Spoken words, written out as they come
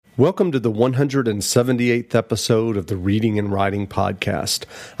Welcome to the 178th episode of the Reading and Writing Podcast.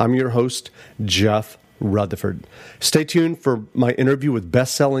 I'm your host, Jeff Rutherford. Stay tuned for my interview with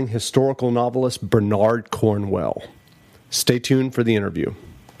best-selling historical novelist Bernard Cornwell. Stay tuned for the interview.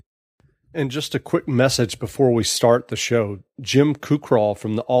 And just a quick message before we start the show. Jim Kukral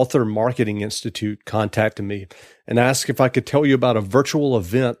from the Author Marketing Institute contacted me and asked if I could tell you about a virtual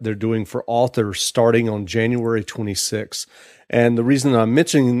event they're doing for authors starting on January 26th. And the reason I'm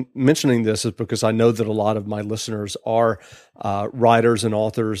mentioning this is because I know that a lot of my listeners are writers and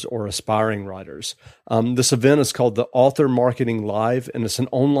authors or aspiring writers. This event is called the Author Marketing Live, and it's an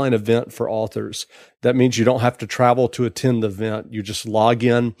online event for authors. That means you don't have to travel to attend the event. You just log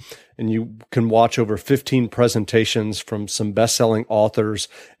in and you can watch over 15 presentations from some best-selling authors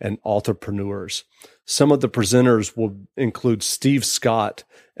and entrepreneurs. Some of the presenters will include Steve Scott,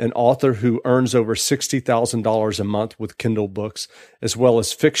 an author who earns over $60,000 a month with Kindle books, as well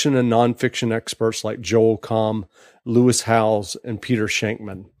as fiction and nonfiction experts like Joel Comm, Lewis Howes, and Peter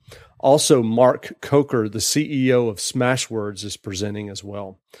Shankman. Also, Mark Coker, the CEO of Smashwords, is presenting as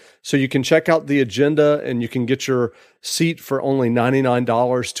well. So you can check out the agenda and you can get your seat for only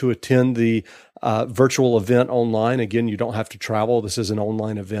 $99 to attend the virtual event online. Again, you don't have to travel. This is an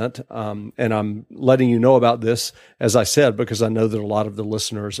online event. And I'm letting you know about this, as I said, because I know that a lot of the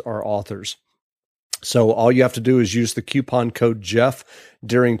listeners are authors. So all you have to do is use the coupon code Jeff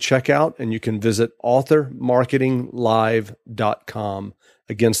during checkout, and you can visit authormarketinglive.com.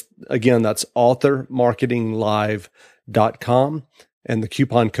 Again, that's authormarketinglive.com, and the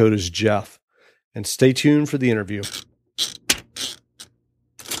coupon code is Jeff. And stay tuned for the interview.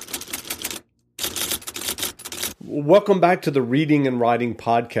 Welcome back to the Reading and Writing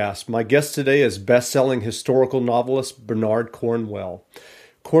Podcast. My guest today is best-selling historical novelist Bernard Cornwell.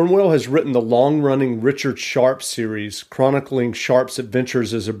 Cornwell has written the long-running Richard Sharp series, chronicling Sharp's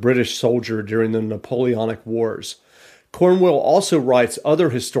adventures as a British soldier during the Napoleonic Wars. Cornwell also writes other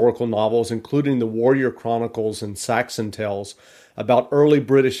historical novels, including the Warrior Chronicles and Saxon Tales, about early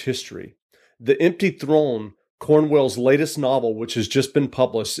British history. The Empty Throne, Cornwell's latest novel, which has just been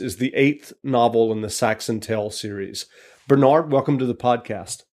published, is the 8th novel in the Saxon Tales series. Bernard, welcome to the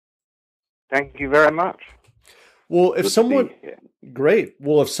podcast. Thank you very much. Well, if someone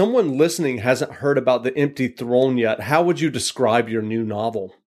listening hasn't heard about The Empty Throne yet, how would you describe your new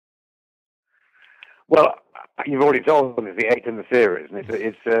novel? Well, you've already told them it's the 8th in the series.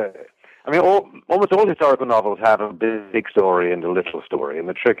 And almost all historical novels have a big story and a little story, and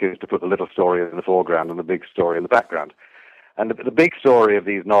the trick is to put the little story in the foreground and the big story in the background. And the big story of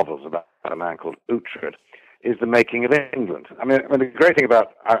these novels about a man called Uhtred is the making of England. The great thing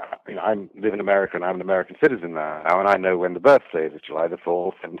about, I live in America and I'm an American citizen now, and I know when the birthday is, July the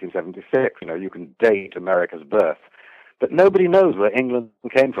 4th, 1776. You can date America's birth. But nobody knows where England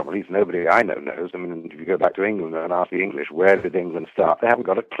came from. At least nobody I know knows. If you go back to England and ask the English, where did England start? They haven't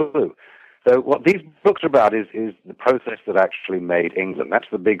got a clue. So what these books are about is the process that actually made England. That's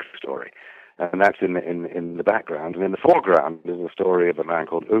the big story. And that's in the background. And in the foreground is the story of a man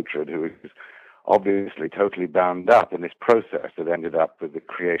called Uhtred, who is obviously totally bound up in this process that ended up with the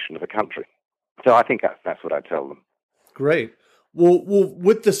creation of a country. So I think that's what I tell them. Great. Well,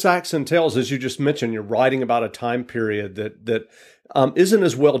 with the Saxon Tales, as you just mentioned, you're writing about a time period that isn't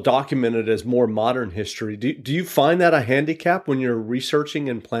as well documented as more modern history. Do you find that a handicap when you're researching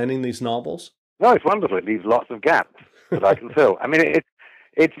and planning these novels? No, it's wonderful. It leaves lots of gaps that I can fill. I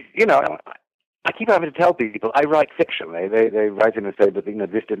keep having to tell people I write fiction. They write in and say, but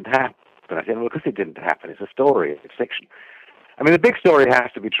this didn't happen. And I say, well, because it didn't happen. It's a story. It's fiction. The big story has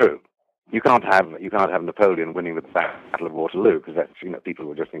to be true. You can't have Napoleon winning the Battle of Waterloo, because that's people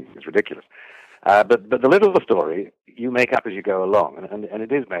will just think it's ridiculous. But the little story you make up as you go along, and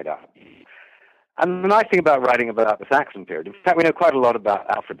it is made up. And the nice thing about writing about the Saxon period, in fact, we know quite a lot about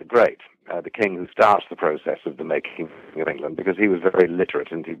Alfred the Great, the king who starts the process of the making of England, because he was very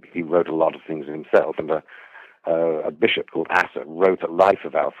literate and he wrote a lot of things himself. And a bishop called Asser wrote a life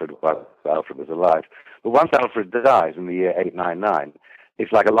of Alfred while Alfred was alive. But once Alfred dies in the year 899,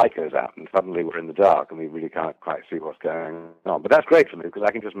 it's like a light goes out, and suddenly we're in the dark, and we really can't quite see what's going on. But that's great for me, because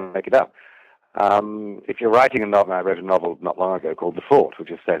I can just make it up. If you're writing a novel, I wrote a novel not long ago called The Fort, which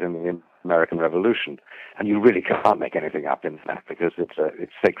is set in the American Revolution, and you really can't make anything up in that, because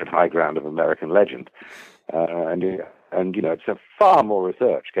it's sacred high ground of American legend. It's a far more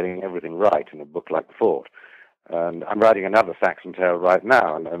research, getting everything right in a book like The Fort. And I'm writing another Saxon tale right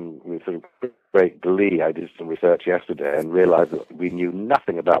now, and with sort of great glee, I did some research yesterday and realized that we knew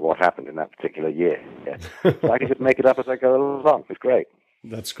nothing about what happened in that particular year. So I can just make it up as I go along. It's great.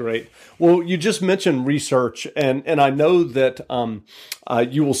 That's great. Well, you just mentioned research, and I know that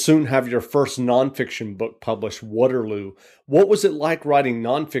you will soon have your first nonfiction book published, Waterloo. What was it like writing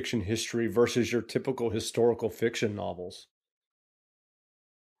nonfiction history versus your typical historical fiction novels?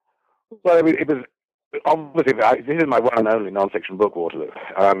 Well, it was obviously this is my one and only nonfiction book, Waterloo,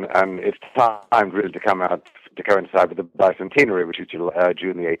 and it's timed really to come out to coincide with the bicentenary, which is June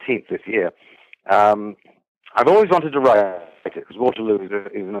the 18th this year. I've always wanted to write it because Waterloo is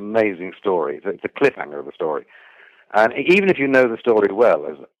an amazing story. It's a cliffhanger of a story, and even if you know the story well,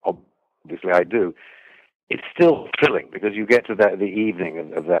 as obviously I do, it's still thrilling because you get to the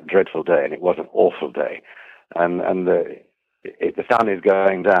evening of that dreadful day, and it was an awful day, and the sun is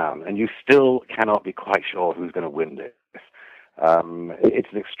going down, and you still cannot be quite sure who's going to win this. It's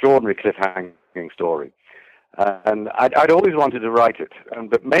an extraordinary cliffhanging story. And I'd always wanted to write it,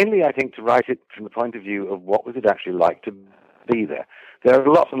 but mainly I think to write it from the point of view of what was it actually like to be there. There are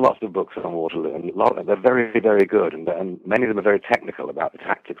lots and lots of books on Waterloo, and they're very, very good, and many of them are very technical about the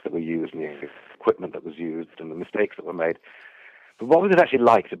tactics that were used and the equipment that was used and the mistakes that were made. But what was it actually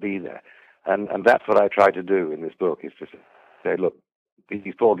like to be there? And that's what I tried to do in this book, is to say, look,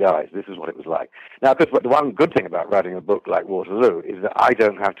 these poor guys, this is what it was like. Now, because the one good thing about writing a book like Waterloo is that I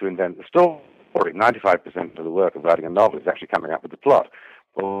don't have to invent the story. 95% of the work of writing a novel is actually coming up with the plot.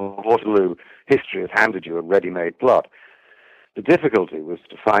 Well, Waterloo history has handed you a ready-made plot. The difficulty was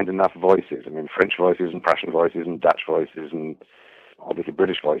to find enough voices, French voices and Prussian voices and Dutch voices and obviously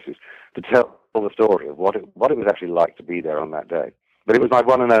British voices, to tell the story of what it was actually like to be there on that day. But it was my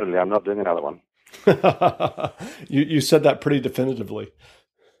one and only. I'm not doing another one. You said that pretty definitively.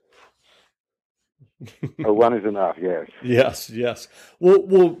 Oh, one is enough. Yes. Yes.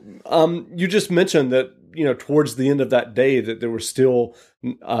 Well. You just mentioned that towards the end of that day that there was still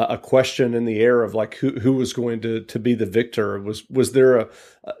a question in the air of like who was going to be the victor. Was there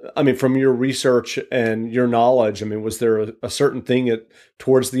from your research and your knowledge, was there a certain thing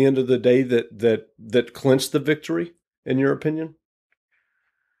towards the end of the day that clinched the victory, in your opinion?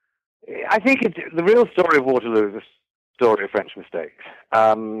 I think the real story of Waterloo is a story of French mistakes.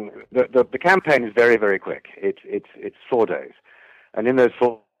 The campaign is very, very quick. It's 4 days, and in those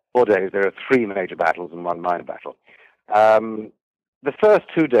four days there are 3 major battles and 1 minor battle. The first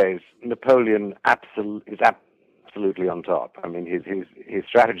 2 days, Napoleon is absolutely on top. His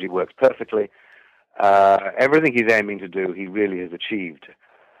strategy works perfectly. Everything he's aiming to do, he really has achieved.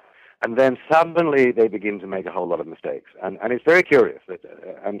 And then suddenly they begin to make a whole lot of mistakes. And it's very curious.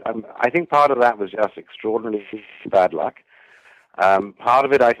 And I think part of that was just extraordinarily bad luck. Part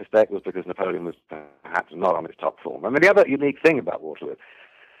of it, I suspect, was because Napoleon was perhaps not on his top form. The other unique thing about Waterloo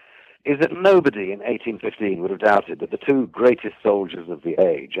is that nobody in 1815 would have doubted that the 2 greatest soldiers of the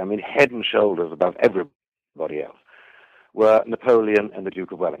age, head and shoulders above everybody else, were Napoleon and the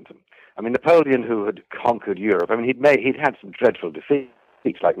Duke of Wellington. Napoleon, who had conquered Europe, he'd had some dreadful defeats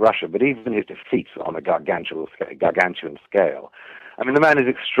like Russia, but even his defeats on a gargantuan scale. The man is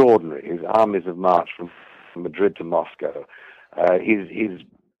extraordinary. His armies have marched from Madrid to Moscow. He's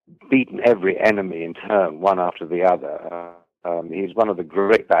beaten every enemy in turn, one after the other. He's one of the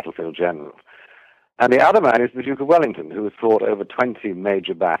great battlefield generals. And the other man is the Duke of Wellington, who has fought over 20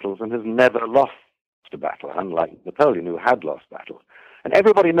 major battles and has never lost a battle, unlike Napoleon, who had lost battles. And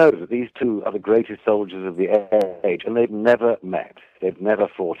everybody knows that these 2 are the greatest soldiers of the age, and they've never met. They've never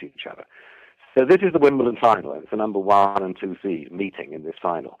fought each other. So this is the Wimbledon final, and it's the number 1 and 2 seed meeting in this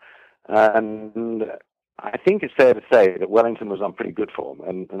final. And I think it's fair to say that Wellington was on pretty good form,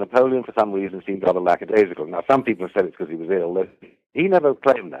 and Napoleon, for some reason, seemed rather lackadaisical. Now, some people have said it's because he was ill. He never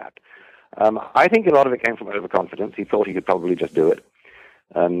claimed that. I think a lot of it came from overconfidence. He thought he could probably just do it,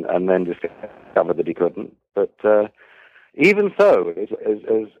 and then discovered that he couldn't. But even so,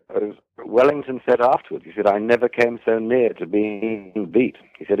 as Wellington said afterwards, he said, "I never came so near to being beat."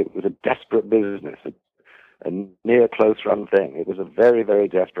 He said it was a desperate business, a near close-run thing. It was a very, very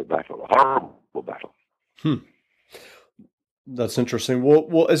desperate battle, a horrible battle. That's interesting.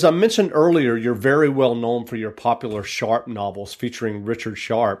 Well, as I mentioned earlier, you're very well known for your popular Sharpe novels featuring Richard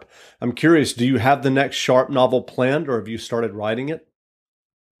Sharpe. I'm curious, do you have the next Sharpe novel planned, or have you started writing it?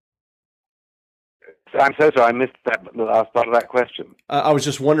 I'm so sorry, I missed the last part of that question. I was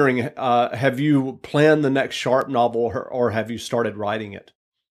just wondering, have you planned the next Sharpe novel, or have you started writing it?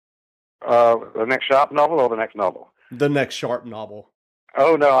 The next Sharpe novel or the next novel? The next Sharpe novel.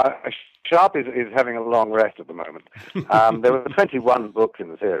 Oh, no, Sharpe is having a long rest at the moment. There were 21 books in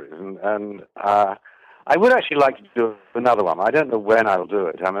the series, and I would actually like to do another one. I don't know when I'll do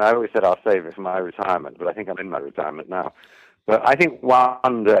it. I always said I'll save it for my retirement, but I think I'm in my retirement now. But I think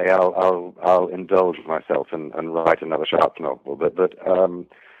one day I'll indulge myself and write another Sharpe novel. But on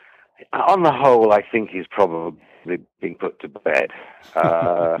the whole, I think he's probably being put to bed.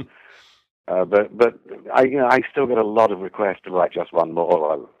 But I still get a lot of requests to write just one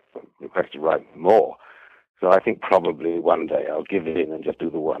more. I request to write more. So I think probably one day I'll give it in and just do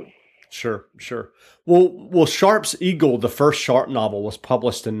the one. Sure. Well, Sharpe's Eagle, the first Sharpe novel, was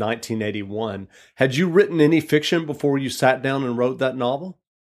published in 1981. Had you written any fiction before you sat down and wrote that novel?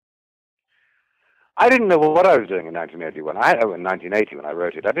 I didn't know what I was doing in 1981. In 1980 when I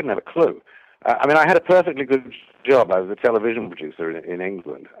wrote it, I didn't have a clue. I had a perfectly good job. I was a television producer in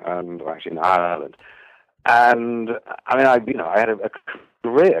England, and actually in Ireland. And I had a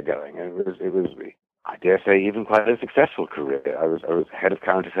career going. It was, I dare say, even quite a successful career. I was head of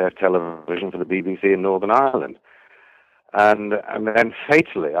current affairs television for the BBC in Northern Ireland, and then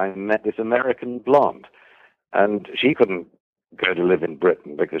fatally I met this American blonde, and she couldn't go to live in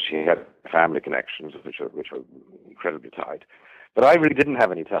Britain because she had family connections which were incredibly tight. But I really didn't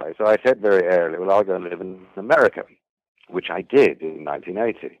have any ties, so I said very early, well, I'll go and live in America, which I did in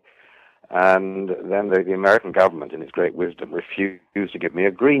 1980. And then the American government, in its great wisdom, refused to give me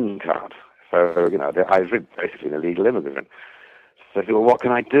a green card. So, I was basically an illegal immigrant. So I said, well, what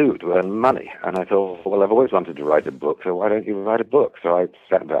can I do to earn money? And I thought, well, I've always wanted to write a book, so why don't you write a book? So I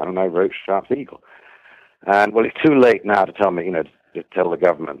sat down and I wrote Sharpe's Eagle. And, well, it's too late now to tell me, to tell the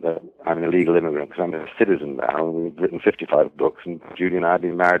government that I'm an illegal immigrant because I'm a citizen now, and we've written 55 books, and Judy and I have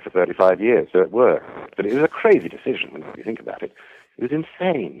been married for 35 years, so it worked. But it was a crazy decision when you think about it. It was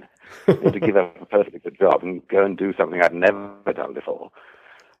insane to give up a perfectly good job and go and do something I'd never done before.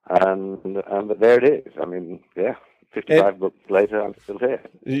 But there it is. 55 books later, I'm still here.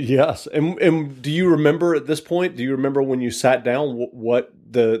 Yes. And do you remember at this point, when you sat down, what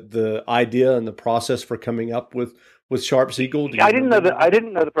the idea and the process for coming up with Sharpe's Eagle? I didn't know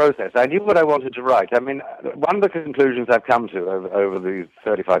the process. I knew what I wanted to write. One of the conclusions I've come to over these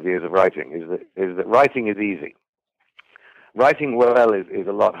 35 years of writing is that writing is easy. Writing well is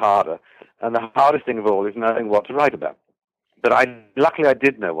a lot harder, and the hardest thing of all is knowing what to write about. But luckily I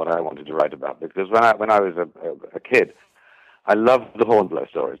did know what I wanted to write about, because when I was a kid, I loved the Hornblower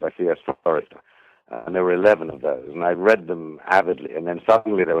stories by C.S. Forester, and there were 11 of those, and I read them avidly, and then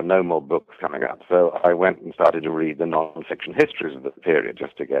suddenly there were no more books coming up, so I went and started to read the non-fiction histories of the period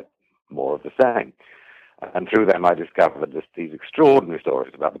just to get more of the same. And through them I discovered these extraordinary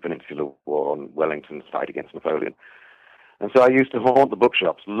stories about the Peninsular War and Wellington's fight against Napoleon. And so I used to haunt the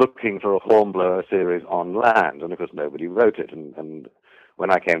bookshops looking for a Hornblower series on land, and of course nobody wrote it. And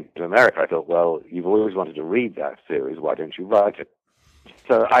when I came to America, I thought, well, you've always wanted to read that series, why don't you write it?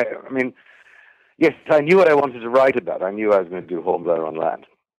 So, yes, I knew what I wanted to write about. I knew I was going to do Hornblower on land.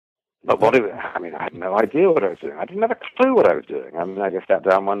 But I had no idea what I was doing. I didn't have a clue what I was doing. I just sat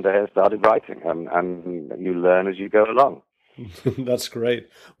down one day and started writing, and you learn as you go along. That's great.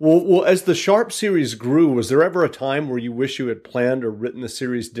 Well, as the Sharpe series grew, was there ever a time where you wish you had planned or written the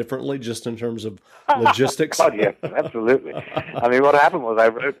series differently, just in terms of logistics? God, yes, absolutely. What happened was I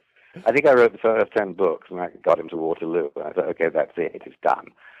think I wrote the first 10 books, and I got into Waterloo, and I thought, okay, that's it, it's done.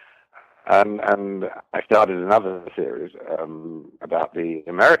 And I started another series about the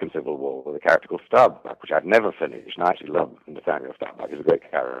American Civil War with a character called Starbuck, which I'd never finished, and I actually loved Nathaniel Starbuck. He's a great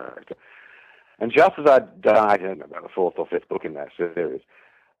character. And just as I'd done, I don't know, about the fourth or fifth book in that series,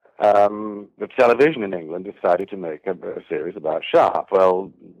 the television in England decided to make a series about Sharpe.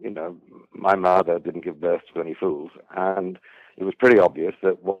 Well, my mother didn't give birth to any fools, and it was pretty obvious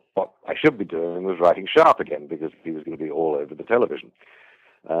that what I should be doing was writing Sharpe again, because he was going to be all over the television.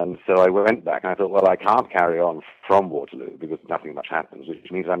 And so I went back, and I thought, well, I can't carry on from Waterloo because nothing much happens,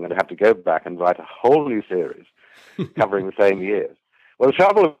 which means I'm going to have to go back and write a whole new series covering the same years. Well, the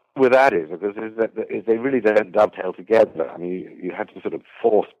trouble with that is they really don't dovetail together. You have to sort of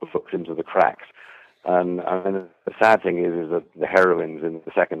force the books into the cracks. And the sad thing is that the heroines in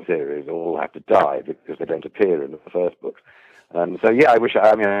the second series all have to die because they don't appear in the first books. And so, yeah, I wish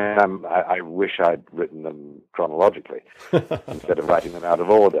I'd written them chronologically instead of writing them out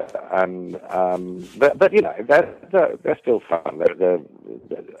of order. And but they're still fun. They're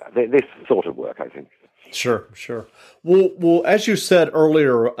this sort of work, I think. Sure. Well, as you said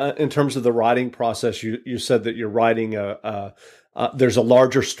earlier, in terms of the writing process, you said that you're writing there's a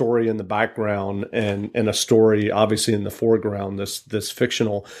larger story in the background and a story obviously in the foreground, this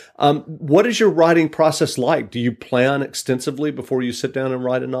fictional. What is your writing process like? Do you plan extensively before you sit down and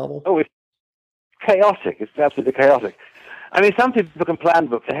write a novel? Oh, it's chaotic. It's absolutely chaotic. Some people can plan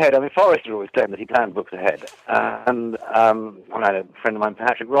books ahead. Forrester always claimed that he planned books ahead. And I had a friend of mine,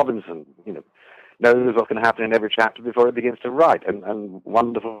 Patrick Robinson, knows what's going to happen in every chapter before he begins to write. And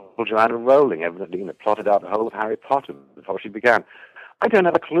wonderful Joanna Rowling evidently, plotted out the whole of Harry Potter before she began. I don't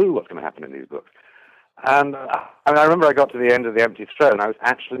have a clue what's going to happen in these books. And I remember I got to the end of The Empty Throne. I was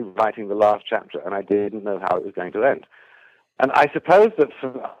actually writing the last chapter, and I didn't know how it was going to end. And I suppose that,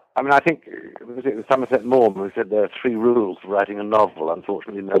 I think it was Somerset Maugham who said there are 3 rules for writing a novel.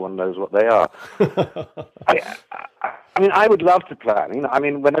 Unfortunately, no one knows what they are. I would love to plan.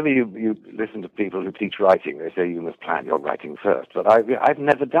 Whenever you listen to people who teach writing, they say you must plan your writing first. But I've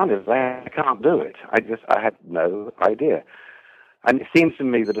never done it. I can't do it. I had no idea. And it seems to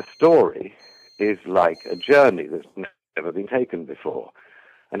me that a story is like a journey that's never been taken before.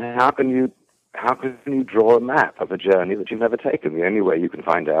 And how can you draw a map of a journey that you've never taken? The only way you can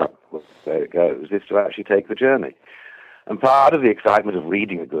find out where it goes is to actually take the journey. And part of the excitement of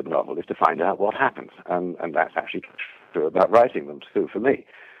reading a good novel is to find out what happens. And that's actually true about writing them too, for me.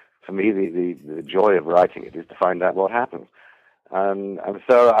 For me, the joy of writing it is to find out what happens. And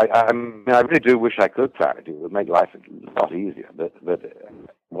so I really do wish I could plan it. It would make life a lot easier. But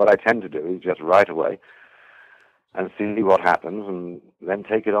what I tend to do is just write away and see what happens and then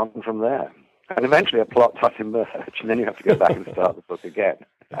take it on from there. And eventually a plot does emerge, and then you have to go back and start the book again.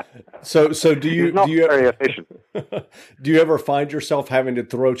 So do you? It's not very efficient. Do you ever find yourself having to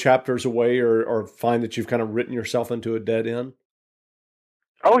throw chapters away, or find that you've kind of written yourself into a dead end?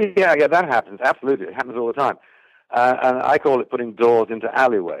 Oh yeah, that happens. Absolutely, it happens all the time. And I call it putting doors into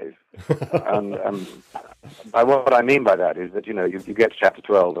alleyways. and by what I mean by that is that you get to chapter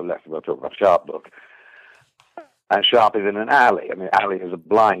 12, and we'll talk about Sharp book. And Sharp is in an alley. The alley is a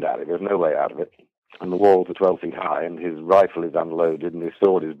blind alley. There's no way out of it. And the walls are 12 feet high, and his rifle is unloaded, and his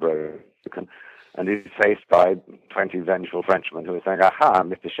sword is broken. And he's faced by 20 vengeful Frenchmen who are saying, "Aha,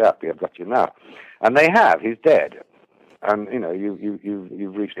 Mr. Sharp, I've got you now." And they have. He's dead. And,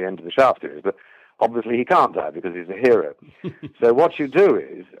 you've reached the end of the Sharp series. But obviously he can't die because he's a hero. So what you do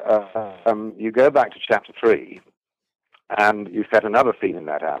is you go back to chapter 3, and you set another scene in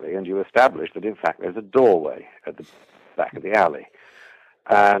that alley, and you establish that, in fact, there's a doorway at the back of the alley.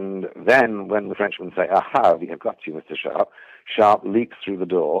 And then when the Frenchmen say, "Aha, we have got you, Mr. Sharp," Sharp leaks through the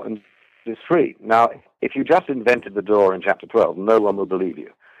door and is free. Now, if you just invented the door in chapter 12, no one will believe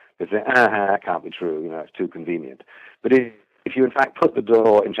you. They say, that can't be true, it's too convenient. But if you, in fact, put the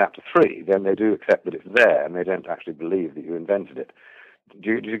door in chapter 3, then they do accept that it's there, and they don't actually believe that you invented it.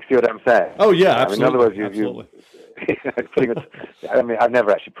 Do you see what I'm saying? Oh, yeah, absolutely. In other words, absolutely. I've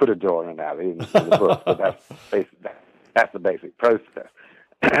never actually put a door in an alley in the book, but that's the basic process.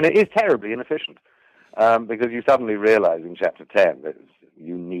 And it is terribly inefficient, because you suddenly realize in chapter 10 that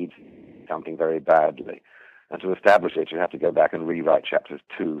you need something very badly. And to establish it, you have to go back and rewrite chapters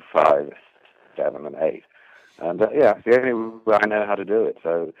 2, 5, 7, and 8. And it's the only way I know how to do it.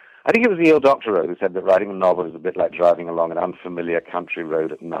 So I think it was Neil Doctorow who said that writing a novel is a bit like driving along an unfamiliar country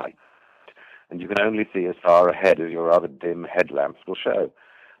road at night. And you can only see as far ahead as your rather dim headlamps will show.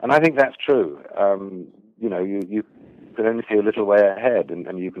 And I think that's true. You can only see a little way ahead, and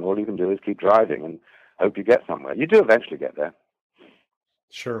all you can do is keep driving and hope you get somewhere. You do eventually get there.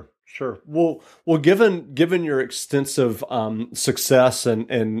 Sure. Well, given your extensive success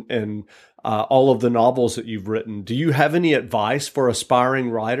and all of the novels that you've written, do you have any advice for aspiring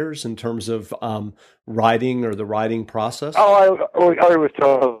writers in terms of writing or the writing process? I always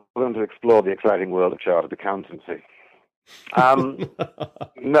tell them to explore the exciting world of chartered accountancy. No,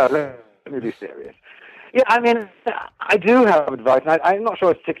 let me be serious. Yeah, I do have advice, and I'm not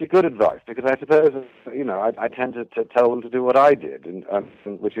sure it's particularly good advice, because I suppose, I tend to tell them to do what I did, and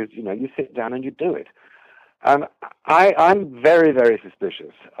which is, you sit down and you do it. And I'm very, very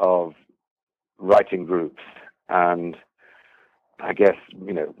suspicious of writing groups and, I guess,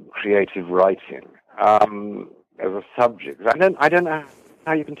 creative writing as a subject. I don't know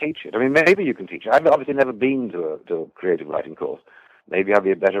how you can teach it. Maybe you can teach it. I've obviously never been to a creative writing course. Maybe I'd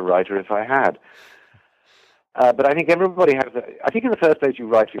be a better writer if I had. But I think everybody has. I think in the first place you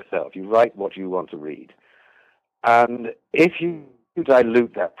write for yourself. You write what you want to read, and if you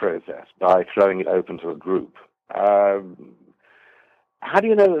dilute that process by throwing it open to a group, how do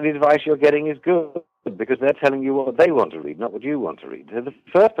you know that the advice you're getting is good? Because they're telling you what they want to read, not what you want to read. So the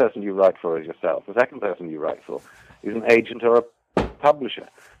first person you write for is yourself. The second person you write for is an agent or a publisher.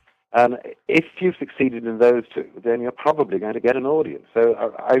 And if you've succeeded in those two, then you're probably going to get an audience. So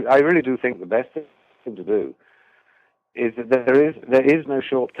I really do think the best thing to do is that there is no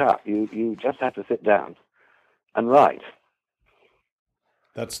shortcut. You just have to sit down and write.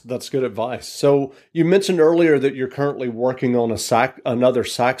 That's good advice. So you mentioned earlier that you're currently working on another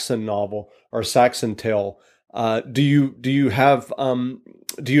Saxon novel or Saxon tale. Do you have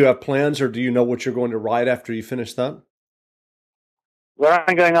plans, or do you know what you're going to write after you finish that? Where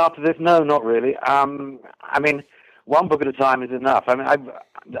I'm going after this? No, not really. I mean, one book at a time is enough. I mean,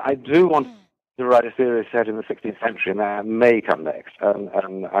 I do want to write a series set in the 16th century, and that may come next. And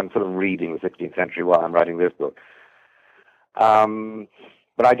I'm sort of reading the 16th century while I'm writing this book.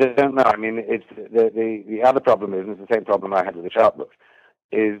 But I just don't know. I mean, it's the other problem is, and it's the same problem I had with the Sharpe books,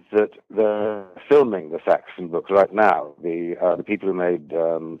 is that they're filming the Saxon books right now. The people who made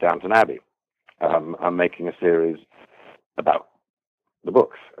Downton Abbey are making a series about the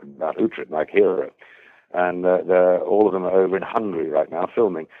books, about Uhtred, my hero. And all of them are over in Hungary right now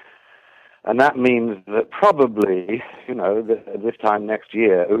filming. And that means that probably, this time next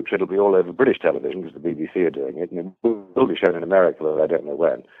year, Uhtred will be all over British television because the BBC are doing it, and it will be shown in America, but I don't know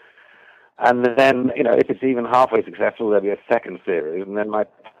when. And then, if it's even halfway successful, there'll be a second series, and then my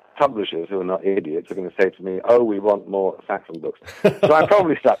publishers, who are not idiots, are going to say to me, oh, we want more Saxon books. So I'm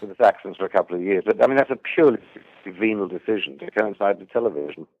probably stuck with the Saxons for a couple of years. But, I mean, that's a purely venal decision to coincide with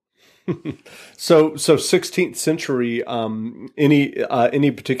television. So 16th century,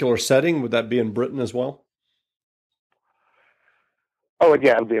 any particular setting? Would that be in Britain as well? Oh,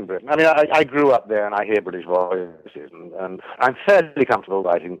 yeah, it'll be in Britain. I mean, I grew up there, and I hear British voices, and I'm fairly comfortable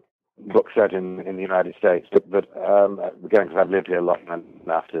writing books set in the United States, but again, because I've lived here long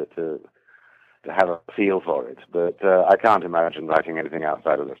enough to have a feel for it. But I can't imagine writing anything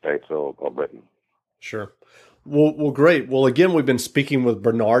outside of the States or Britain. Sure. Well, great. Well, again, we've been speaking with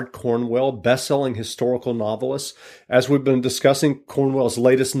Bernard Cornwell, best-selling historical novelist. As we've been discussing, Cornwell's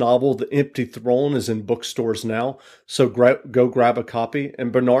latest novel, The Empty Throne, is in bookstores now. So go grab a copy.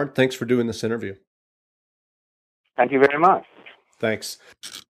 And Bernard, thanks for doing this interview. Thank you very much. Thanks.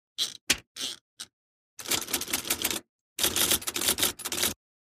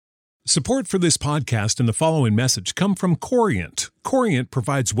 Support for this podcast and the following message come from Corient. Corient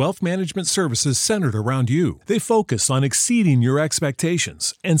provides wealth management services centered around you. They focus on exceeding your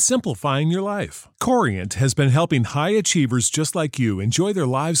expectations and simplifying your life. Corient has been helping high achievers just like you enjoy their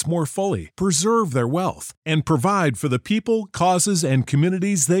lives more fully, preserve their wealth, and provide for the people, causes, and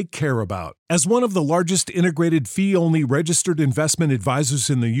communities they care about. As one of the largest integrated fee-only registered investment advisors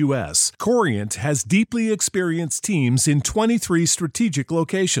in the U.S., Corient has deeply experienced teams in 23 strategic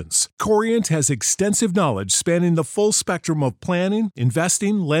locations. Corient has extensive knowledge spanning the full spectrum of planning,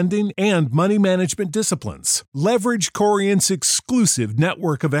 investing, lending, and money management disciplines. Leverage Corient's exclusive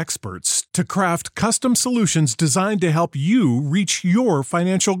network of experts to craft custom solutions designed to help you reach your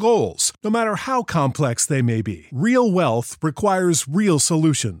financial goals, no matter how complex they may be. Real wealth requires real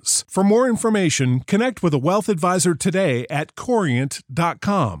solutions. For more information, connect with a wealth advisor today at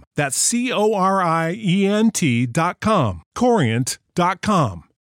Corient.com. That's Corient.com. Corient.com.